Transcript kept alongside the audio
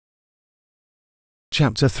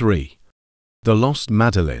Chapter 3 The Lost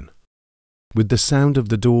Madeline. With the sound of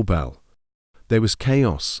the doorbell, there was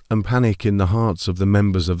chaos and panic in the hearts of the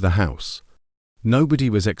members of the house. Nobody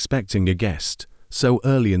was expecting a guest so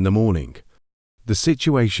early in the morning. The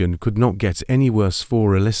situation could not get any worse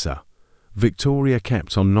for Alyssa. Victoria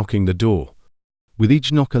kept on knocking the door. With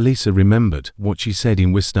each knock, Alyssa remembered what she said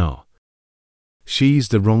in Wistar. She's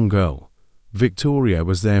the wrong girl. Victoria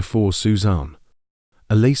was there for Suzanne.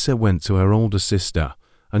 Alyssa went to her older sister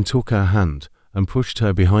and took her hand and pushed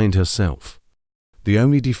her behind herself. The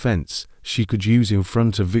only defense she could use in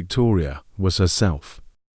front of Victoria was herself.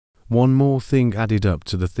 One more thing added up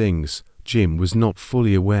to the things Jim was not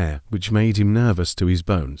fully aware, which made him nervous to his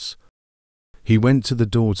bones. He went to the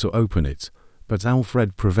door to open it, but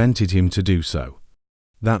Alfred prevented him to do so.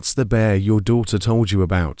 "That's the bear your daughter told you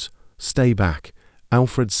about. Stay back,"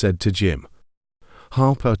 Alfred said to Jim.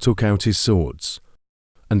 Harper took out his swords,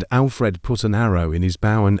 and Alfred put an arrow in his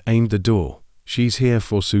bow and aimed the door. "She's here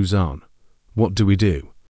for Suzanne. What do we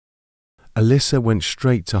do?" Alyssa went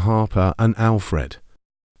straight to Harper and Alfred.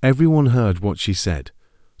 Everyone heard what she said.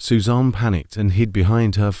 Suzanne panicked and hid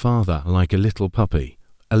behind her father like a little puppy.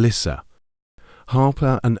 Alyssa.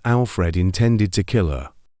 Harper and Alfred intended to kill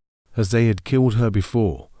her, as they had killed her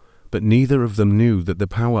before, but neither of them knew that the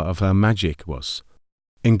power of her magic was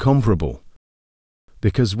incomparable.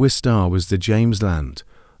 Because Wistar was the James land,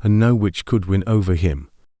 and no witch could win over him.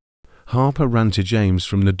 Harper ran to James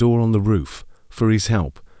from the door on the roof for his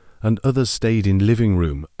help, and others stayed in living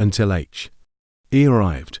room until he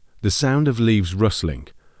arrived. The sound of leaves rustling,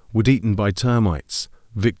 wood eaten by termites,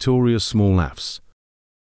 Victoria's small laughs,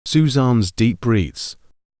 Suzanne's deep breaths,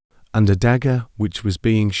 and a dagger which was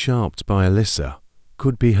being sharpened by Alyssa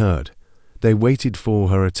could be heard. They waited for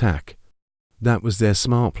her attack. That was their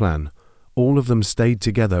smart plan. All of them stayed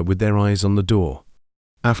together with their eyes on the door.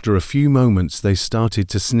 After a few moments they started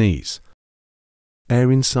to sneeze.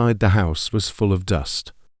 Air inside the house was full of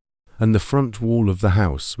dust, and the front wall of the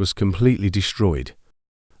house was completely destroyed.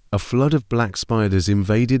 A flood of black spiders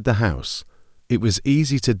invaded the house. It was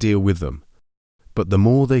easy to deal with them, but the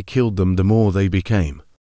more they killed them, the more they became.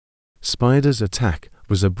 Spiders' attack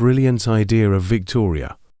was a brilliant idea of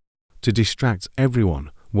Victoria, to distract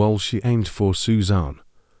everyone while she aimed for Suzanne.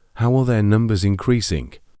 How are their numbers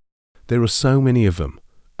increasing? There are so many of them,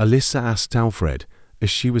 Alyssa asked Alfred as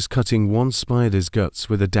she was cutting one spider's guts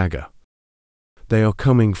with a dagger. "They are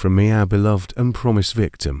coming from me, our beloved and promised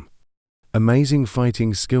victim. Amazing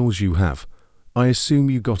fighting skills you have. I assume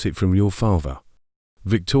you got it from your father."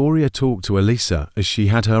 Victoria talked to Alyssa as she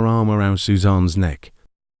had her arm around Suzanne's neck,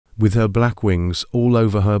 with her black wings all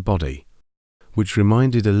over her body, which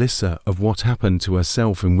reminded Alyssa of what happened to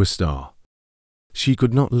herself in Wistar. She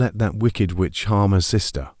could not let that wicked witch harm her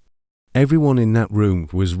sister. Everyone in that room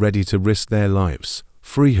was ready to risk their lives.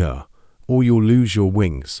 "Free her, or you'll lose your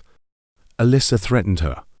wings," Alyssa threatened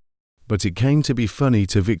her. But it came to be funny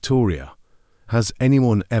to Victoria. "Has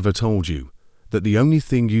anyone ever told you that the only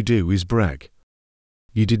thing you do is brag?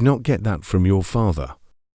 You did not get that from your father.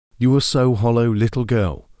 You are so hollow, little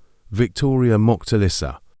girl," Victoria mocked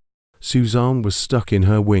Alyssa. Suzanne was stuck in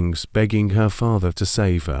her wings, begging her father to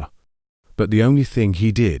save her. But the only thing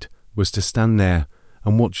he did was to stand there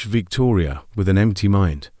and watch Victoria with an empty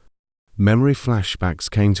mind. Memory flashbacks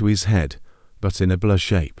came to his head, but in a blur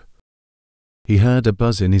shape. He heard a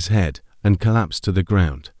buzz in his head and collapsed to the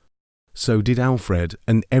ground. So did Alfred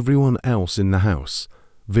and everyone else in the house.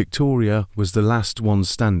 Victoria was the last one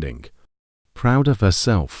standing, proud of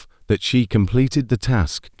herself that she completed the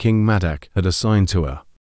task King Madoc had assigned to her.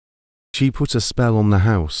 She put a spell on the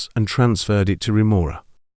house and transferred it to Remora,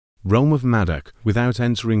 realm of Madoc, without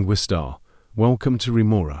entering Wistar. "Welcome to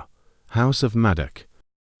Remora, House of Madoc,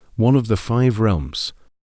 one of the 5 realms,"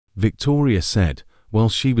 Victoria said while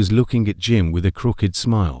she was looking at Jim with a crooked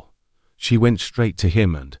smile. She went straight to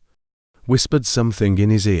him and whispered something in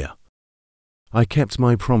his ear. "I kept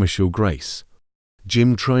my promise, Your Grace."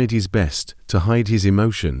 Jim tried his best to hide his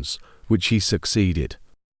emotions, which he succeeded.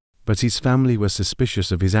 But his family were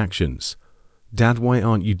suspicious of his actions. "Dad, why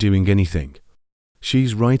aren't you doing anything?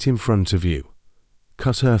 She's right in front of you.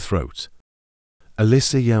 Cut her throat,"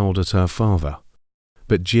 Alyssa yelled at her father.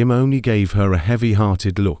 But Jim only gave her a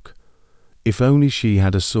heavy-hearted look. If only she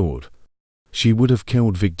had a sword, she would have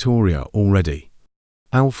killed Victoria already.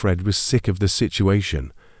 Alfred was sick of the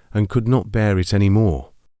situation and could not bear it any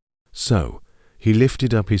more. So, he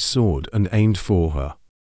lifted up his sword and aimed for her.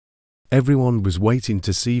 Everyone was waiting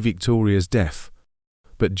to see Victoria's death,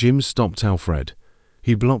 but Jim stopped Alfred.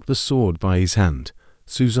 He blocked the sword by his hand.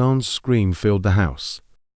 Suzanne's scream filled the house.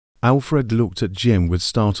 Alfred looked at Jim with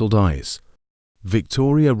startled eyes.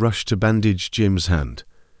 Victoria rushed to bandage Jim's hand.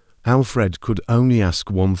 Alfred could only ask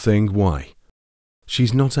one thing: why?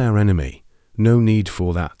 She's not our enemy. No need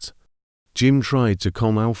for that. Jim tried to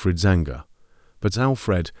calm Alfred's anger, but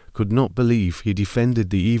Alfred could not believe he defended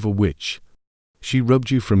the evil witch. She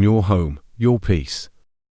robbed you from your home, your peace.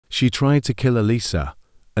 She tried to kill Elisa,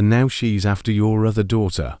 and now she's after your other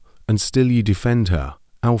daughter, and still you defend her,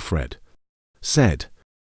 Alfred said.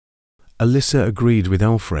 Elisa agreed with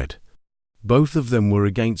Alfred. Both of them were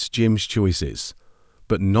against Jim's choices,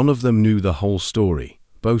 but none of them knew the whole story.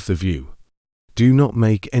 Both of you. Do not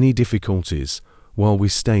make any difficulties while we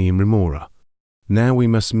stay in Remora. Now we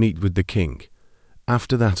must meet with the king.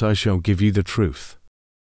 After that I shall give you the truth.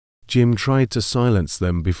 Jim tried to silence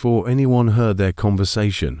them before anyone heard their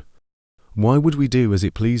conversation. Why would we do as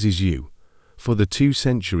it pleases you? For the 2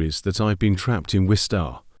 centuries that I've been trapped in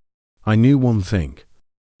Wistar, I knew one thing: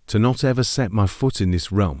 to not ever set my foot in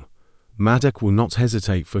this realm. Madoc will not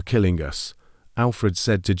hesitate for killing us, Alfred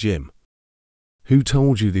said to Jim. Who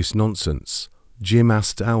told you this nonsense? Jim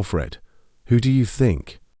asked Alfred. Who do you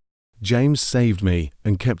think? James saved me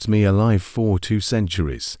and kept me alive for 2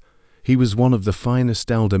 centuries. He was one of the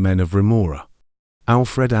finest elder men of Remora.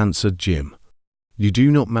 Alfred answered Jim. You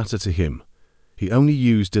do not matter to him. He only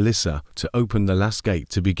used Elisa to open the last gate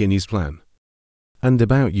to begin his plan. And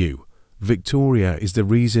about you, Victoria is the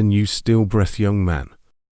reason you still breath, young man.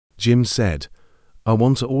 Jim said, I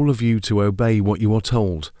want all of you to obey what you are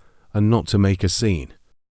told and not to make a scene.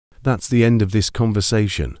 That's the end of this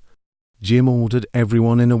conversation. Jim ordered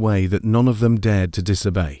everyone in a way that none of them dared to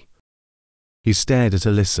disobey. He stared at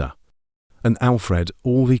Elisa and Alfred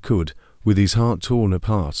all he could, with his heart torn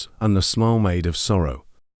apart and a smile made of sorrow,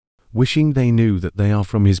 wishing they knew that they are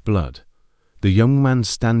from his blood. The young man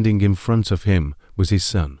standing in front of him was his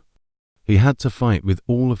son. He had to fight with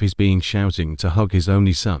all of his being, shouting to hug his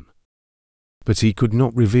only son. But he could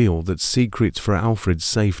not reveal that secret for Alfred's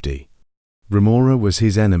safety. Remora was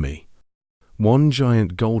his enemy. One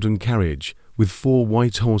giant golden carriage with 4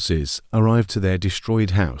 white horses arrived to their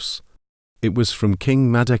destroyed house. It was from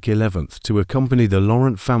King Madoc XI to accompany the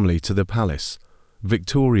Laurent family to the palace.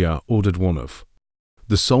 Victoria ordered one of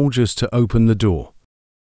the soldiers to open the door.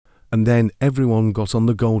 And then everyone got on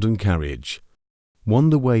the golden carriage. On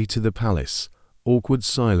the way to the palace, awkward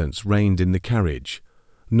silence reigned in the carriage.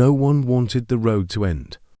 No one wanted the road to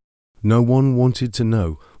end. No one wanted to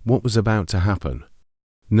know what was about to happen.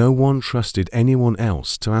 No one trusted anyone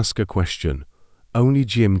else to ask a question, only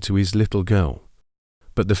Jim to his little girl.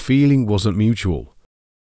 But the feeling wasn't mutual.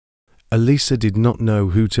 Elisa did not know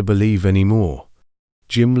who to believe anymore.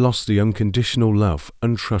 Jim lost the unconditional love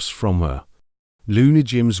and trust from her. Luna,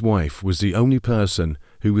 Jim's wife, was the only person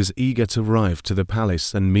who was eager to arrive to the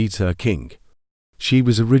palace and meet her king. She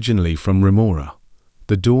was originally from Remora,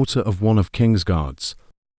 the daughter of one of King's guards.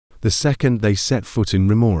 The second they set foot in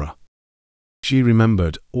Remora, she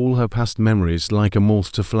remembered all her past memories like a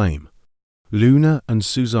moth to flame. Luna and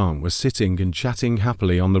Suzanne were sitting and chatting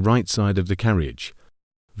happily on the right side of the carriage.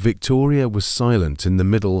 Victoria was silent in the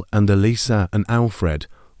middle and Elisa and Alfred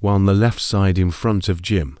were on the left side in front of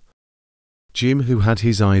Jim. Jim, who had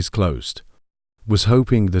his eyes closed, was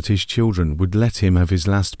hoping that his children would let him have his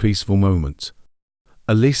last peaceful moment.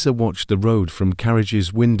 Elisa watched the road from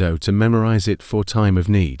carriage's window to memorize it for time of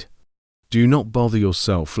need. Do not bother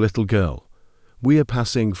yourself, little girl. We are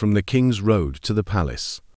passing from the king's road to the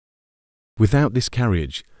palace. Without this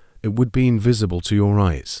carriage, it would be invisible to your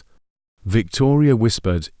eyes. Victoria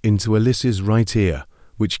whispered into Elisa's right ear,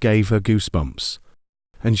 which gave her goosebumps,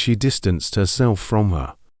 and she distanced herself from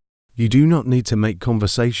her. You do not need to make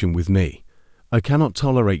conversation with me. I cannot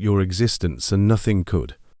tolerate your existence, and nothing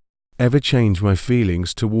could ever change my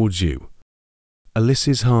feelings towards you.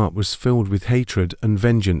 Elisa's heart was filled with hatred and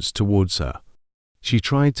vengeance towards her. She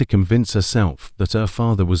tried to convince herself that her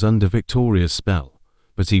father was under Victoria's spell,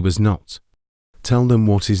 but he was not. Tell them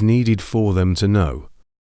what is needed for them to know.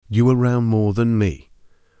 You are around more than me,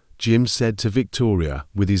 Jim said to Victoria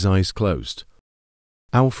with his eyes closed.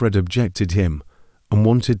 Alfred objected him and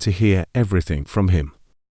wanted to hear everything from him.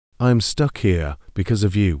 I am stuck here because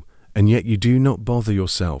of you, and yet you do not bother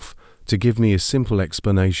yourself to give me a simple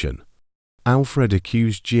explanation. Alfred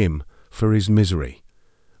accused Jim for his misery.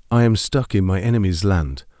 I am stuck in my enemy's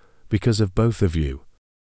land because of both of you.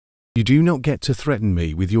 You do not get to threaten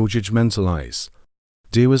me with your judgmental eyes.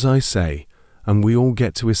 Do as I say, and we all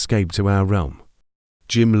get to escape to our realm.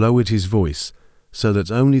 Jim lowered his voice so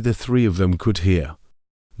that only the 3 of them could hear.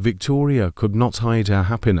 Victoria could not hide her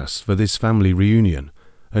happiness for this family reunion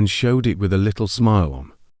and showed it with a little smile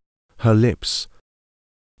on her lips.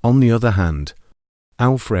 On the other hand,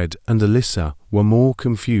 Alfred and Alyssa were more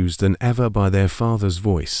confused than ever by their father's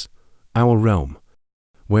voice. "Our realm.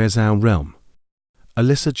 Where's our realm?"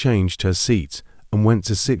 Alyssa changed her seat and went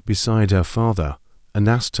to sit beside her father and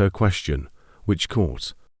asked her question, which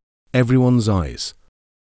caught everyone's eyes.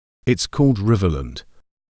 "It's called Riverland.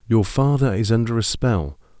 Your father is under a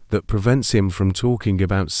spell that prevents him from talking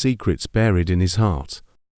about secrets buried in his heart.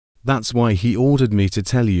 That's why he ordered me to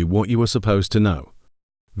tell you what you were supposed to know."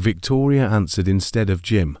 Victoria answered instead of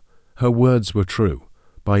Jim. Her words were true,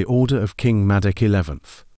 by order of King Madoc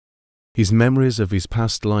 11th. His memories of his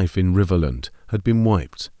past life in Riverland had been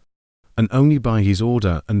wiped, and only by his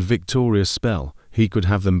order and Victoria's spell he could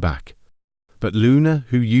have them back. But Luna,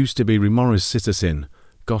 who used to be Remora's citizen,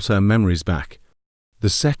 got her memories back. The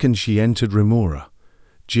second she entered Remora,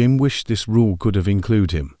 Jim wished this rule could have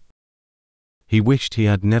included him. He wished he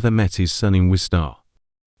had never met his son in Wistar,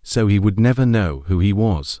 so he would never know who he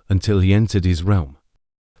was until he entered his realm,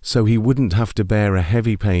 so he wouldn't have to bear a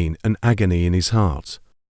heavy pain and agony in his heart,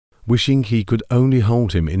 wishing he could only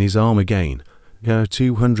hold him in his arm again,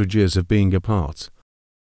 200 years of being apart.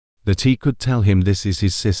 That he could tell him this is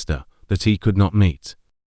his sister, that he could not meet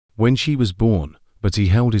when she was born, but he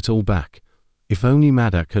held it all back. If only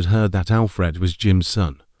Madoc had heard that Alfred was Jim's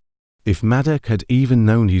son. If Madoc had even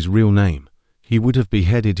known his real name, he would have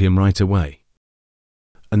beheaded him right away.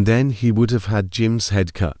 And then he would have had Jim's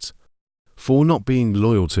head cut for not being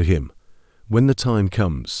loyal to him. When the time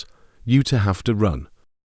comes, you to have to run.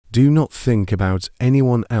 Do not think about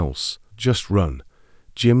anyone else, just run,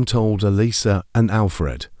 Jim told Alyssa and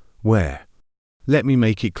Alfred. Where? Let me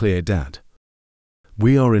make it clear, Dad.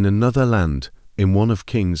 We are in another land, in one of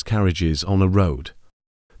King's carriages on a road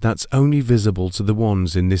that's only visible to the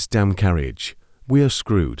ones in this damn carriage. We are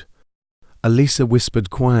screwed. Alyssa whispered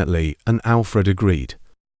quietly and Alfred agreed.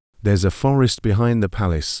 There's a forest behind the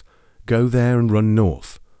palace. Go there and run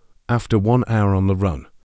north. After 1 hour on the run,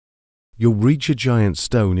 you'll reach a giant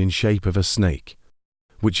stone in shape of a snake,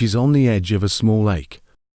 which is on the edge of a small lake.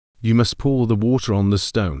 You must pour the water on the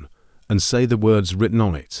stone and say the words written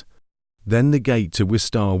on it. Then the gate to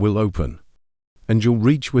Wistar will open, and you'll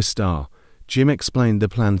reach Wistar. Jim explained the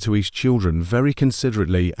plan to his children very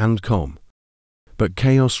considerately and calm. But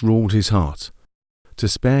chaos ruled his heart. To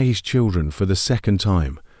spare his children for the second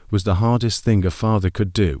time was the hardest thing a father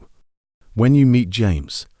could do. When you meet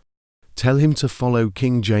James, tell him to follow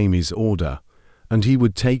King Jamie's order, and he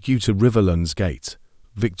would take you to Riverland's gate.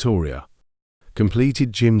 Victoria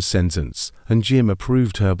completed Jim's sentence, and Jim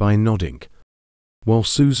approved her by nodding, while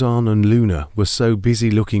Suzanne and Luna were so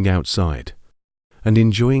busy looking outside and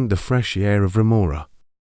enjoying the fresh air of Remora.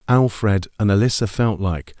 Alfred and Alyssa felt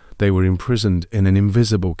like they were imprisoned in an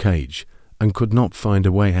invisible cage and could not find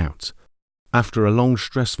a way out. After a long,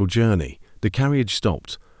 stressful journey, the carriage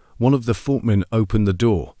stopped. One of the footmen opened the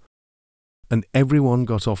door, and everyone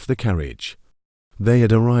got off the carriage. They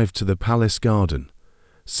had arrived to the palace garden.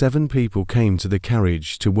 7 people came to the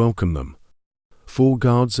carriage to welcome them. 4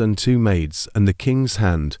 guards and 2 maids and the king's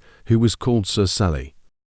hand, who was called Sir Sally.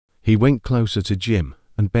 He went closer to Jim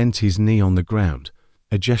and bent his knee on the ground,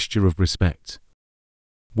 a gesture of respect.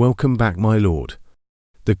 "Welcome back, my lord."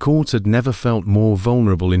 The court had never felt more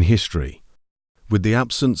vulnerable in history. With the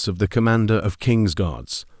absence of the commander of King's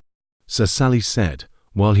Guards, Sir Sally said,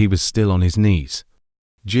 while he was still on his knees.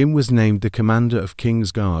 Jim was named the commander of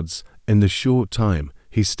King's Guards in the short time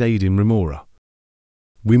he stayed in Remora.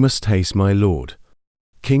 "We must haste, my lord.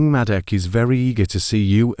 King Madoc is very eager to see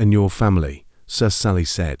you and your family," Sir Sally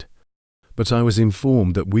said. "But I was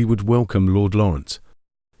informed that we would welcome Lord Laurent,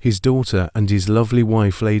 his daughter and his lovely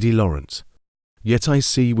wife Lady Laurent. Yet I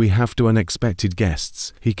see we have 2 unexpected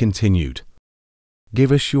guests," he continued.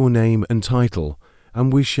 "Give us your name and title,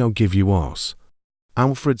 and we shall give you ours."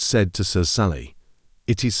 Alfred said to Sir Sally,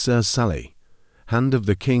 "It is Sir Sally, hand of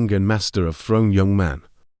the king and master of throne, young man."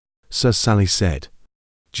 Sir Sally said.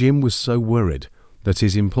 Jim was so worried that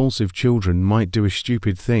his impulsive children might do a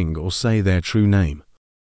stupid thing or say their true name,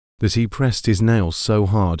 that he pressed his nails so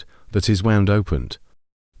hard that his wound opened.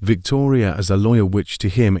 Victoria, as a loyal witch to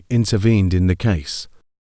him, intervened in the case,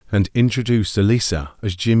 and introduced Alyssa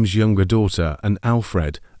as Jim's younger daughter and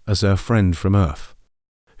Alfred as her friend from Earth,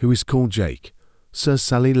 who is called Jake. Sir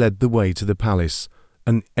Sally led the way to the palace,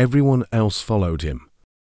 and everyone else followed him.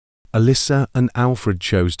 Alyssa and Alfred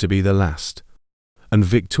chose to be the last, and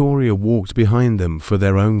Victoria walked behind them for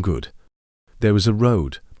their own good. There was a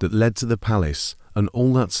road that led to the palace, and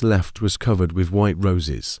all that's left was covered with white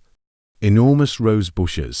roses. Enormous rose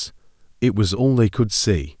bushes. It was all they could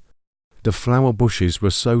see. The flower bushes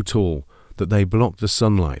were so tall that they blocked the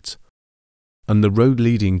sunlight, and the road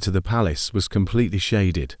leading to the palace was completely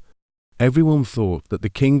shaded. Everyone thought that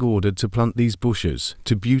the king ordered to plant these bushes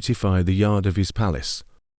to beautify the yard of his palace,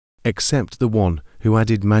 except the one who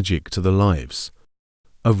added magic to the lives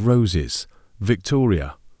of roses.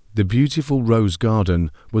 Victoria, the beautiful rose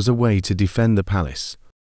garden, was a way to defend the palace.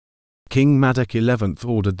 King Madoc XI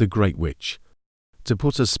ordered the Great Witch to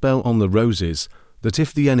put a spell on the roses that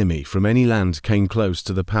if the enemy from any land came close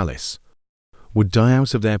to the palace, would die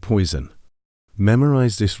out of their poison.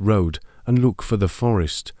 Memorize this road and look for the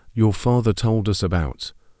forest your father told us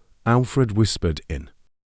about, Alfred whispered in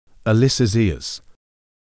Alyssa's ears.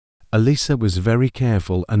 Alyssa was very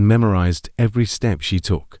careful and memorized every step she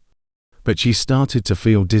took. But she started to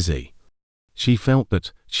feel dizzy. She felt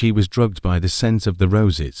that she was drugged by the scent of the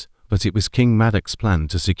roses, but it was King Madoc's plan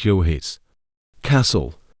to secure his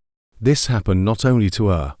castle. This happened not only to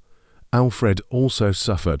her. Alfred also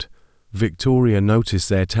suffered. Victoria noticed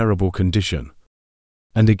their terrible condition.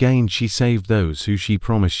 And again she saved those who she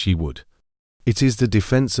promised she would. It is the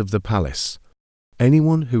defense of the palace.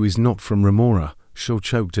 Anyone who is not from Remora shall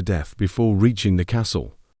choke to death before reaching the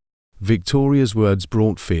castle. Victoria's words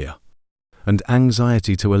brought fear and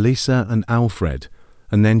anxiety to Alyssa and Alfred,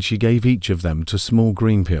 and then she gave each of them to small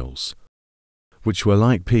green pills, which were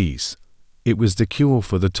like peas. It was the cure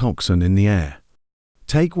for the toxin in the air.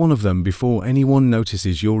 Take one of them before anyone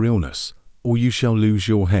notices your illness, or you shall lose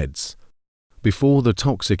your heads. Before the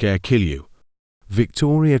toxic air kill you.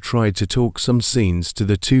 Victoria tried to talk some scenes to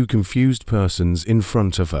the two confused persons in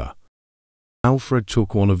front of her. Alfred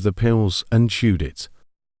took one of the pills and chewed it,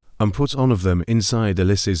 and put one of them inside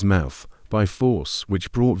Alyssa's mouth by force,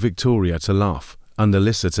 which brought Victoria to laugh and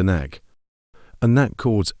Alyssa to nag. And that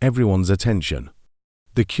caught everyone's attention.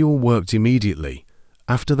 The cure worked immediately.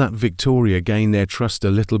 After that, Victoria gained their trust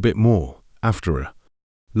a little bit more. After a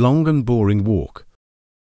long and boring walk,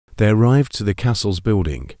 they arrived to the castle's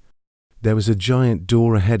building. There was a giant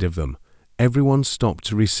door ahead of them. Everyone stopped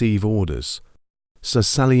to receive orders. Sir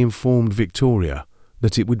Sally informed Victoria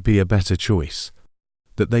that it would be a better choice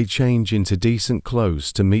that they change into decent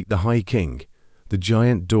clothes to meet the High King. The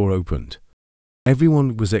giant door opened.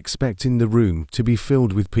 Everyone was expecting the room to be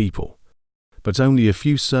filled with people, but only a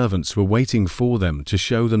few servants were waiting for them to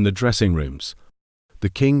show them the dressing rooms. The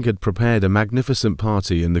king had prepared a magnificent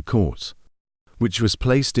party in the court, which was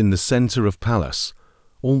placed in the center of palace.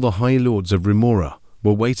 All the high lords of Remora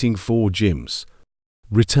were waiting for Jim's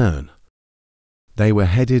return. They were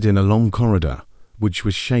headed in a long corridor, which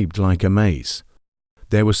was shaped like a maze.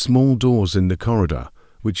 There were small doors in the corridor,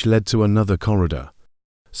 which led to another corridor.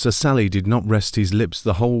 Sir Sally did not rest his lips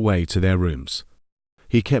the whole way to their rooms.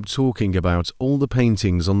 He kept talking about all the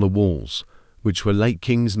paintings on the walls, which were late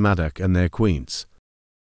Kings Madoc and their queens.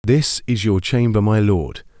 "This is your chamber, my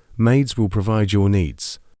lord. Maids will provide your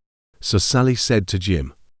needs," Sir Sally said to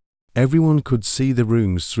Jim. Everyone could see the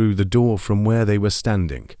rooms through the door from where they were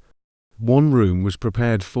standing. One room was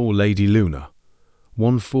prepared for Lady Luna,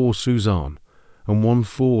 one for Suzanne, and one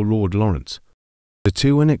for Lord Laurent. The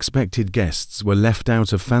two unexpected guests were left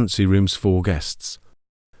out of fancy rooms for guests,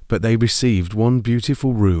 but they received one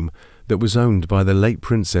beautiful room that was owned by the late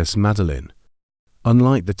Princess Madeleine.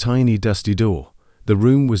 Unlike the tiny dusty door, the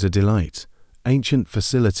room was a delight. Ancient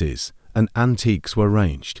facilities and antiques were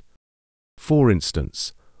arranged. For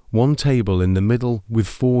instance, one table in the middle with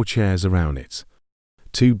 4 chairs around it,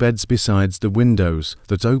 2 beds besides the windows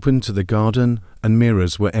that opened to the garden, and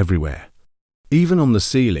mirrors were everywhere. Even on the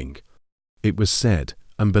ceiling. It was said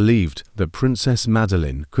and believed that Princess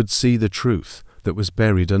Madeleine could see the truth that was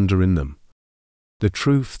buried under in them. The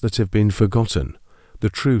truth that had been forgotten, the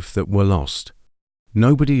truth that were lost.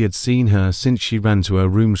 Nobody had seen her since she ran to her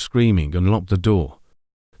room screaming and locked the door.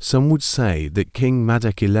 Some would say that King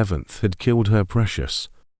Madoc XI had killed her precious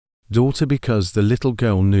daughter because the little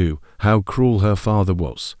girl knew how cruel her father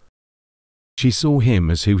was. She saw him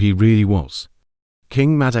as who he really was.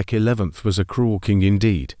 King Madoc XI was a cruel king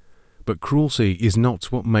indeed, but cruelty is not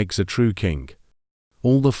what makes a true king.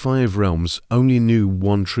 All the 5 realms only knew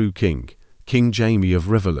one true king, King Jamie of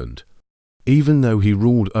Riverland. Even though he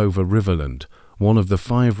ruled over Riverland, one of the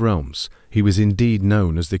 5 realms, he was indeed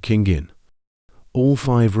known as the king in all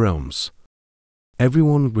 5 realms.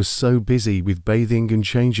 Everyone was so busy with bathing and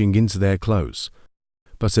changing into their clothes,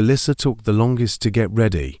 but Alyssa took the longest to get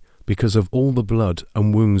ready because of all the blood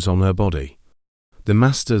and wounds on her body. The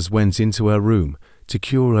masters went into her room to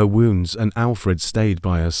cure her wounds, and Alfred stayed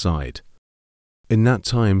by her side. In that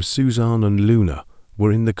time, Suzanne and Luna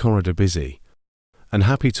were in the corridor busy and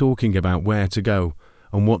happy, talking about where to go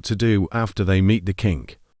and what to do after they meet the king.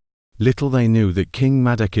 Little they knew that King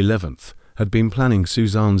Madoc XI had been planning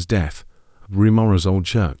Suzanne's death, Remora's old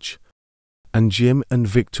church. and Jim and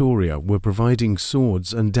Victoria were providing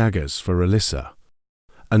swords and daggers for Alyssa.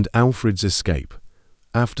 And Alfred's escape.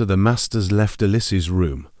 After the masters left Alyssa's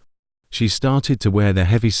room, she started to wear the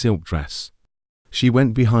heavy silk dress. She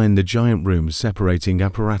went behind the giant room separating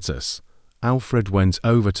apparatus. Alfred went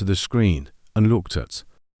over to the screen and looked at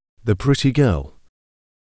the pretty girl,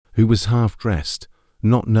 who was half-dressed,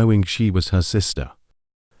 not knowing she was her sister.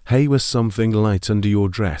 "Hey, was something light under your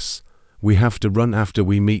dress? We have to run after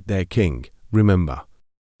we meet their king, remember?"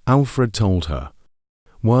 Alfred told her,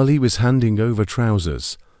 while he was handing over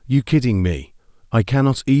trousers. "You kidding me? I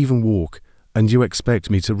cannot even walk, and you expect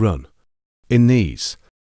me to run in these?"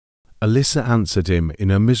 Alyssa answered him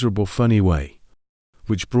in a miserable funny way,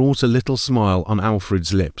 which brought a little smile on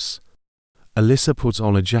Alfred's lips. Alyssa put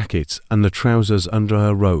on a jacket and the trousers under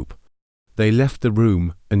her robe. They left the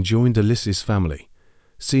room and joined Alyssa's family.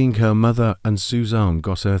 Seeing her mother and Suzanne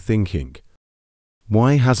got her thinking.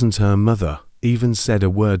 Why hasn't her mother even said a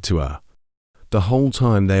word to her? The whole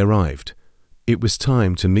time they arrived, it was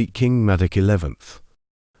time to meet King Madoc XI,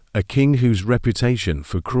 a king whose reputation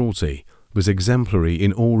for cruelty was exemplary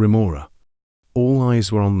in all Remora. All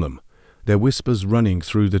eyes were on them, their whispers running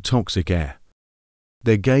through the toxic air.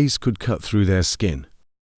 Their gaze could cut through their skin.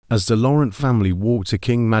 As the Laurent family walked to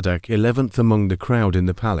King Madoc XI among the crowd in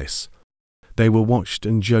the palace, they were watched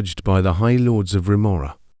and judged by the high lords of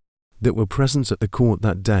Remora that were present at the court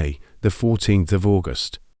that day, the 14th of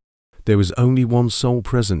August. There was only one soul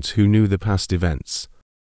present who knew the past events,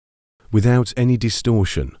 without any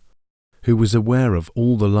distortion, who was aware of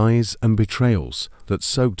all the lies and betrayals that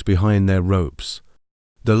soaked behind their robes.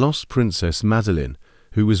 The lost Princess Madeleine,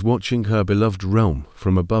 who was watching her beloved realm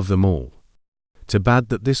from above them all. Too bad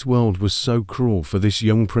that this world was so cruel for this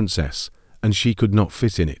young princess, and she could not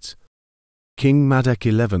fit in it. King Madoc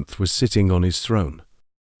XI was sitting on his throne,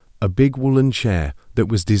 a big woolen chair that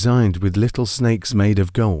was designed with little snakes made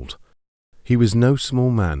of gold. He was no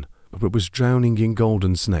small man, but was drowning in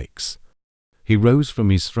golden snakes. He rose from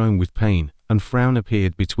his throne with pain, and frown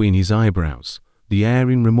appeared between his eyebrows. The air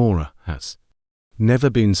in Remora has never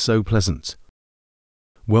been so pleasant.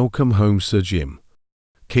 "Welcome home, Sir Jim."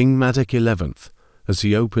 King Madoc XI, as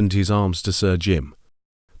he opened his arms to Sir Jim.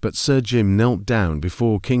 But Sir Jim knelt down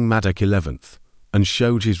before King Madoc XI and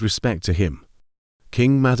showed his respect to him.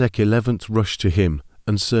 King Madoc XI rushed to him,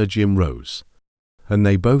 and Sir Jim rose, and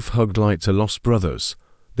they both hugged like two lost brothers.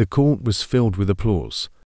 The court was filled with applause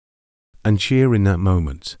and cheer in that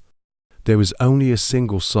moment. There was only a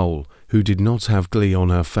single soul who did not have glee on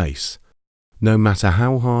her face. No matter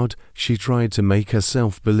how hard she tried to make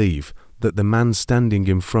herself believe that the man standing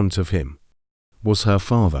in front of him was her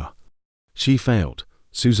father, she failed.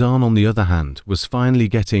 Suzanne, on the other hand, was finally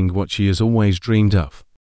getting what she has always dreamed of,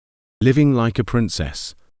 living like a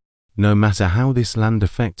princess. No matter how this land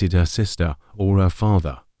affected her sister or her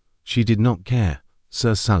father, she did not care.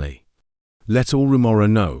 Sir Sally, let all Remora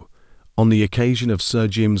know, on the occasion of Sir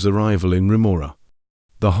Jim's arrival in Remora,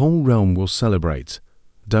 the whole realm will celebrate.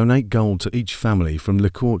 Donate gold to each family from the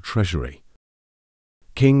court treasury.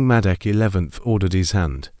 King Madoc XI ordered his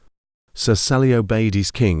hand. Sir Sally obeyed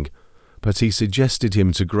his king, but he suggested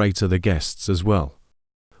him to greet other guests as well.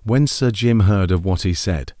 When Sir Jim heard of what he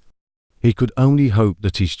said, he could only hope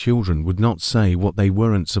that his children would not say what they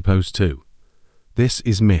weren't supposed to. "This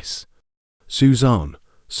is Miss Suzanne,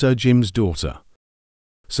 Sir Jim's daughter."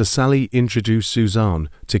 Sir Sally introduced Suzanne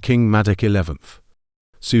to King Madoc XI.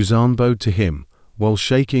 Suzanne bowed to him, while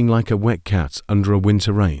shaking like a wet cat under a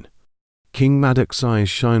winter rain. King Madoc's eyes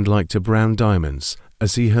shined like two brown diamonds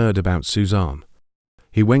as he heard about Suzanne.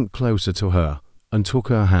 He went closer to her and took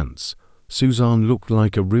her hands. Suzanne looked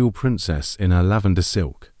like a real princess in her lavender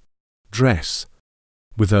silk dress,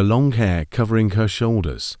 with her long hair covering her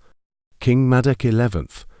shoulders. King Madoc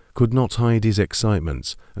XI could not hide his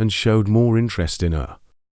excitement and showed more interest in her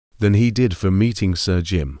than he did for meeting Sir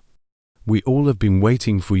Jim. "We all have been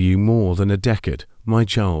waiting for you more than a decade, my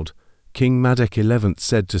child," King Madoc XI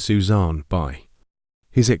said to Suzanne by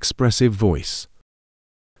his expressive voice.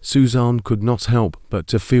 Suzanne could not help but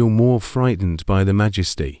to feel more frightened by the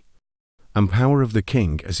majesty and power of the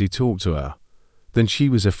king as he talked to her than she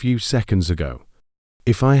was a few seconds ago.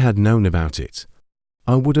 "If I had known about it,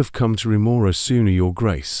 I would have come to Remora sooner, your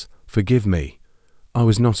grace. Forgive me, I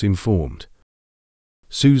was not informed."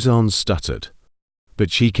 Suzanne stuttered,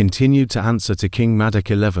 but she continued to answer to King Madoc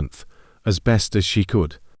XI as best as she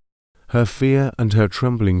could. Her fear and her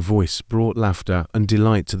trembling voice brought laughter and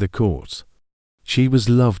delight to the court. She was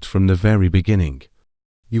loved from the very beginning.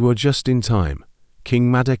 "You are just in time."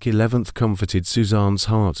 King Madoc XI comforted Suzanne's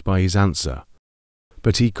heart by his answer,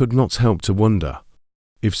 but he could not help to wonder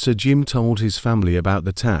if Sir Jim told his family about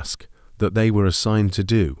the task that they were assigned to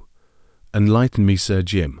do. Enlighten me, Sir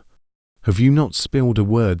Jim. Have you not spilled a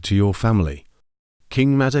word to your family?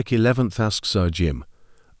 King Madoc XI asked Sir Jim.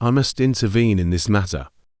 I must intervene in this matter.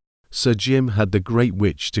 Sir Jim had the Great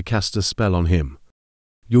Witch to cast a spell on him.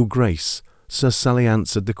 Your Grace, Sir Sally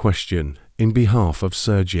answered the question in behalf of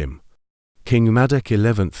Sir Jim. King Madoc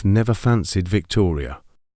XI never fancied Victoria.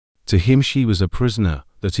 To him she was a prisoner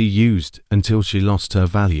that he used until she lost her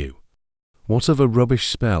value. What of a rubbish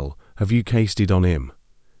spell have you casted on him?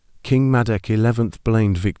 King Madoc XI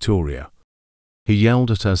blamed Victoria. He yelled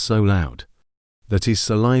at her so loud that his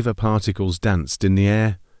saliva particles danced in the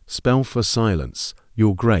air. Spell for silence,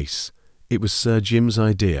 Your Grace. It was Sir Jim's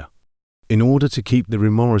idea. In order to keep the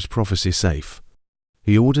Remora's prophecy safe,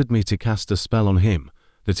 he ordered me to cast a spell on him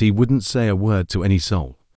that he wouldn't say a word to any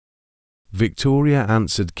soul. Victoria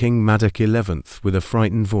answered King Madoc XI with a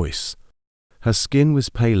frightened voice. Her skin was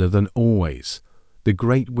paler than always. The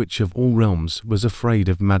Great Witch of all realms was afraid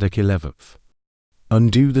of Madoc XI.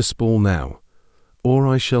 Undo the spell now, or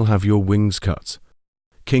I shall have your wings cut.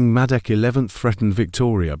 King Madoc XI threatened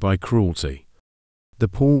Victoria by cruelty. The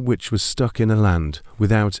poor witch was stuck in a land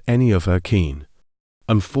without any of her kin,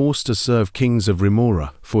 and forced to serve kings of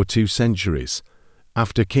Remora for 2 centuries.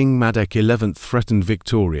 After King Madoc XI threatened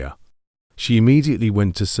Victoria, she immediately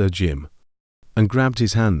went to Sir Jim and grabbed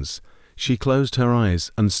his hands. She closed her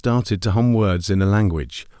eyes and started to hum words in a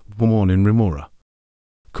language one in Remora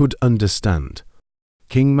could understand.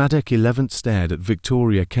 King Madoc XI stared at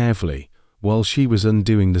Victoria carefully while she was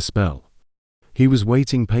undoing the spell. He was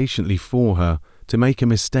waiting patiently for her to make a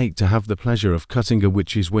mistake to have the pleasure of cutting a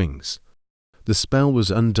witch's wings. The spell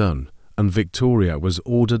was undone, and Victoria was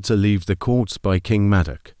ordered to leave the courts by King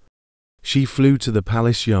Madoc. She flew to the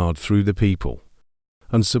palace yard through the people,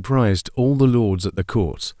 and surprised all the lords at the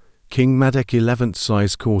court. King Madoc XI's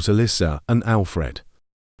eyes caught Alyssa and Alfred.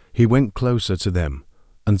 He went closer to them,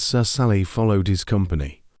 and Sir Sally followed his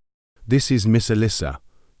company. This is Miss Alyssa,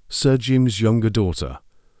 Sir Jim's younger daughter,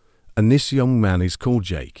 and this young man is called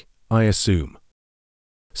Jake, I assume.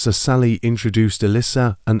 Sir Sally introduced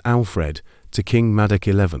Alyssa and Alfred to King Madoc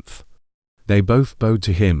XI. They both bowed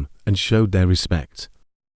to him and showed their respect.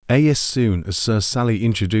 As soon as Sir Sally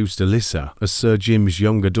introduced Alyssa as Sir Jim's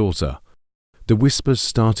younger daughter, the whispers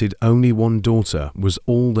started. Only one daughter was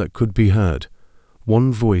all that could be heard.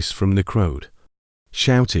 One voice from the crowd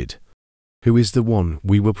shouted, "Who is the one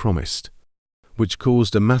we were promised?" which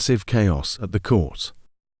caused a massive chaos at the court.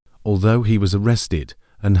 Although he was arrested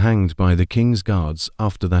and hanged by the king's guards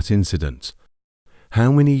after that incident.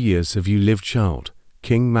 How many years have you lived, child?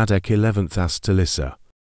 King Madoc XI asked Alyssa.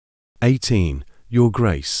 18, Your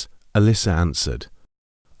Grace, Alyssa answered.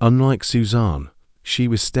 Unlike Suzanne, she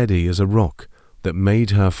was steady as a rock that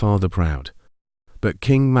made her father proud. But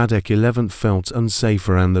King Madoc XI felt unsafe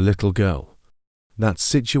around the little girl. That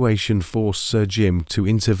situation forced Sir Jim to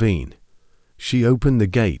intervene. She opened the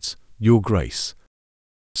gate, Your Grace.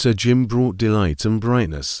 Sir Jim brought delight and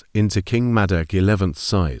brightness into King Madoc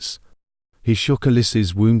XI's eyes. He shook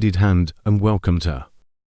Alyssa's wounded hand and welcomed her.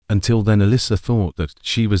 Until then Alyssa thought that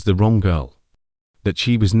she was the wrong girl, that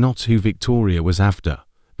she was not who Victoria was after,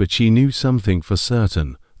 but she knew something for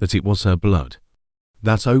certain, that it was her blood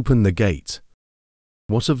that opened the gate.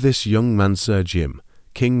 What of this young man, Sir Jim?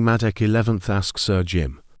 King Madoc XI asked Sir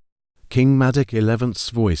Jim. King Madoc XI's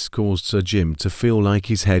voice caused Sir Jim to feel like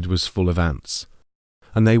his head was full of ants,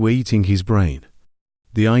 and they were eating his brain.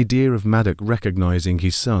 The idea of Madoc recognizing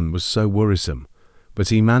his son was so worrisome, but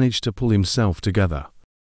he managed to pull himself together.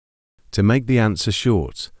 To make the answer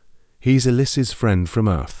short, he's Alyssa's friend from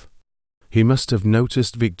Earth. He must have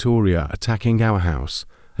noticed Victoria attacking our house,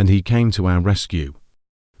 and he came to our rescue.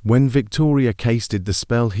 When Victoria casted the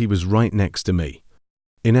spell, he was right next to me,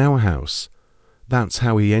 in our house. That's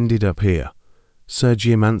how he ended up here, Sir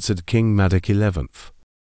Jim answered King Madoc XI.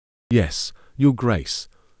 Yes, Your Grace,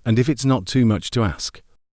 and if it's not too much to ask,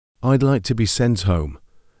 I'd like to be sent home.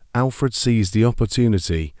 Alfred seized the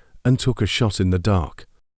opportunity and took a shot in the dark.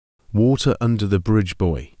 Water under the bridge,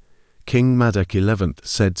 boy, King Madoc XI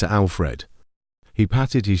said to Alfred. He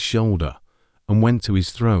patted his shoulder and went to his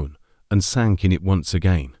throne and sank in it once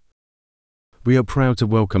again. We are proud to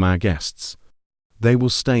welcome our guests. They will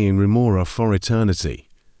stay in Remora for eternity.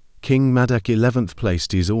 King Madoc XI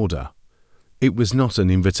placed his order. It was not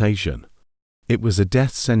an invitation. It was a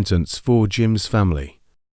death sentence for Jim's family.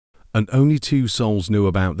 And only 2 souls knew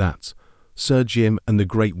about that, Sir Jim and the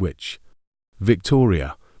Great Witch.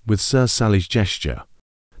 Victoria, with Sir Sally's gesture,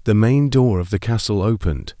 the main door of the castle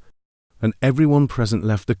opened, and everyone present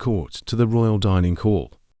left the court to the royal dining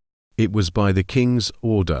hall. It was by the king's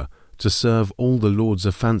order to serve all the lords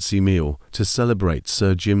a fancy meal to celebrate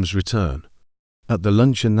Sir Jim's return. At the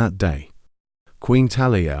luncheon that day, Queen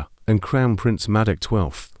Talia and Crown Prince Madoc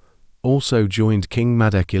XII also joined King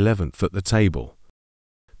Madoc XI at the table.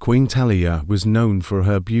 Queen Talia was known for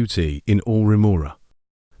her beauty in all Remora.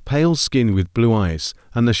 Pale skin with blue eyes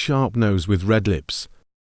and the sharp nose with red lips.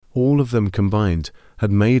 All of them combined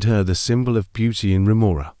had made her the symbol of beauty in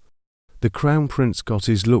Remora. The Crown Prince got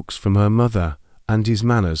his looks from her mother and his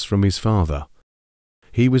manners from his father.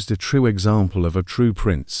 He was the true example of a true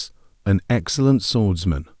prince, an excellent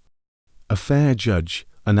swordsman, a fair judge,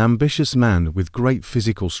 an ambitious man with great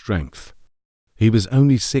physical strength. He was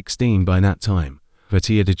only 16 by that time, but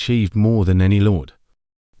he had achieved more than any lord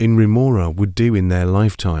in Remora would do in their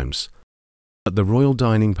lifetimes. At the royal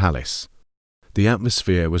dining palace, the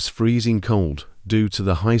atmosphere was freezing cold due to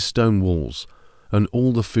the high stone walls, and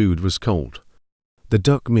all the food was cold. The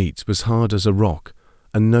duck meat was hard as a rock,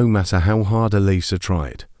 and no matter how hard Elisa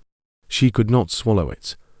tried, she could not swallow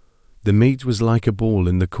it. The meat was like a ball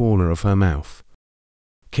in the corner of her mouth.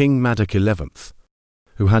 King Madoc XI,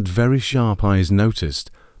 who had very sharp eyes, noticed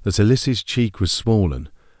that Elisa's cheek was swollen,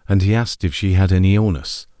 and he asked if she had any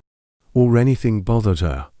illness or anything bothered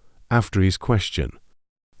her. After his question,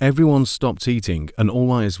 everyone stopped eating and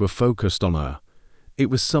all eyes were focused on her. It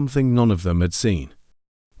was something none of them had seen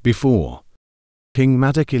before. King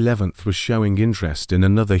Madoc XI was showing interest in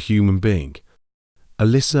another human being.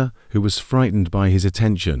 Elisa, who was frightened by his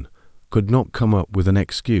attention, could not come up with an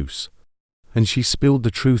excuse, and she spilled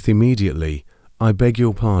the truth immediately. "I beg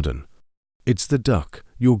your pardon. It's the duck,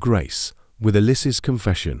 Your Grace," with Elisa's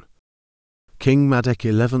confession. King Madoc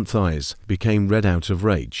XI's eyes became red out of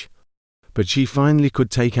rage, but she finally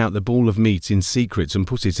could take out the ball of meat in secret and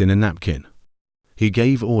put it in a napkin. He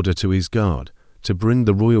gave order to his guard to bring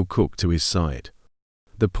the royal cook to his side.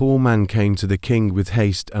 The poor man came to the king with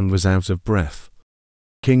haste and was out of breath.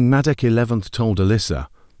 King Madoc XI told Elisa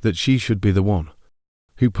that she should be the one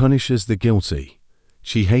who punishes the guilty.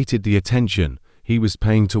 She hated the attention he was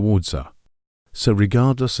paying towards her, so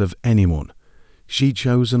regardless of anyone, she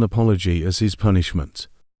chose an apology as his punishment.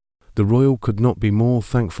 The royal could not be more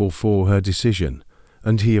thankful for her decision,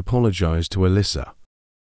 and he apologized to Elisa.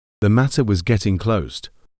 The matter was getting closed,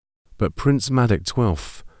 but Prince Madoc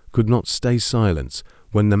XII could not stay silent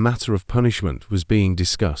when the matter of punishment was being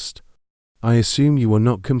discussed. "I assume you are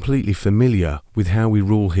not completely familiar with how we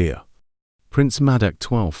rule here," Prince Madoc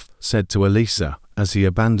XII said to Elisa as he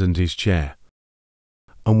abandoned his chair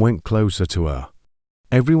and went closer to her.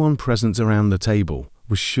 Everyone present around the table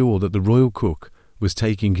was sure that the royal cook was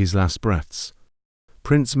taking his last breaths.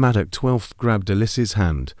 Prince Madoc XII grabbed Elisa's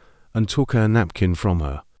hand and took her napkin from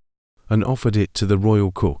her and offered it to the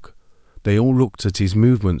royal cook. They all looked at his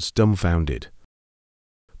movements dumbfounded.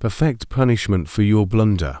 "Perfect punishment for your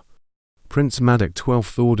blunder." Prince Madoc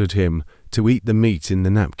XII ordered him to eat the meat in the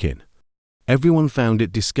napkin. Everyone found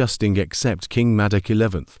it disgusting except King Madoc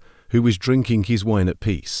XI, who was drinking his wine at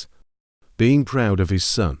peace. Being proud of his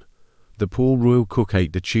son, the poor royal cook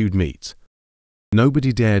ate the chewed meat.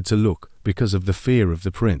 Nobody dared to look because of the fear of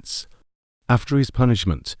the prince. After his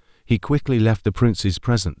punishment, he quickly left the prince's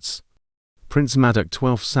presence. Prince Madoc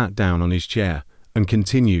XII sat down on his chair and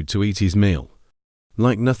continued to eat his meal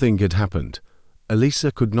like nothing had happened.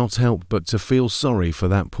 Elisa could not help but to feel sorry for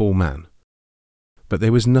that poor man. But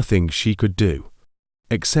there was nothing she could do,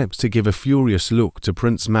 except to give a furious look to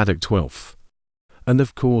Prince Madoc XII. And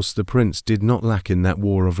of course the prince did not lack in that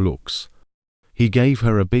war of looks. He gave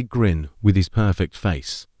her a big grin with his perfect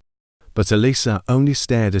face. But Elisa only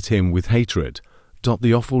stared at him with hatred.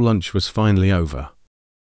 The awful lunch was finally over.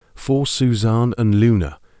 For Suzanne and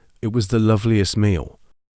Luna, it was the loveliest meal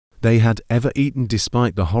they had ever eaten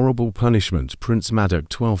despite the horrible punishment Prince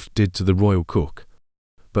Madoc XII did to the royal cook.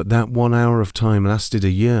 But that 1 hour of time lasted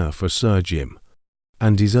a year for Sir Jim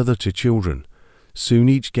and his other 2 children. Soon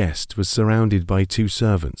each guest was surrounded by 2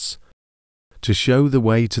 servants to show the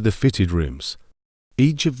way to the fitted rooms.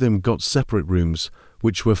 Each of them got separate rooms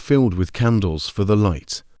which were filled with candles for the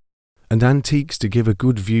light and antiques to give a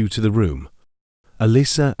good view to the room.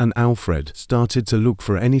 Elisa and Alfred started to look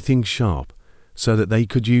for anything sharp so that they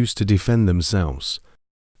could use to defend themselves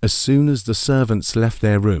as soon as the servants left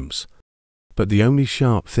their rooms. But the only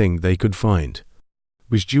sharp thing they could find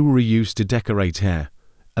was jewelry used to decorate hair.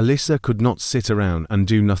 Elisa could not sit around and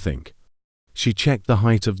do nothing. She checked the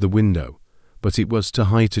height of the window, but it was too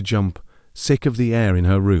high to jump, sick of the air in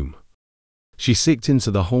her room. She sicked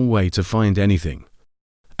into the hallway to find anything,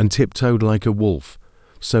 and tiptoed like a wolf,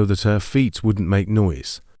 so that her feet wouldn't make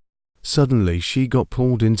noise. Suddenly she got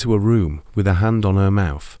pulled into a room with a hand on her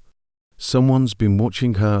mouth. Someone's been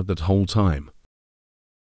watching her that whole time.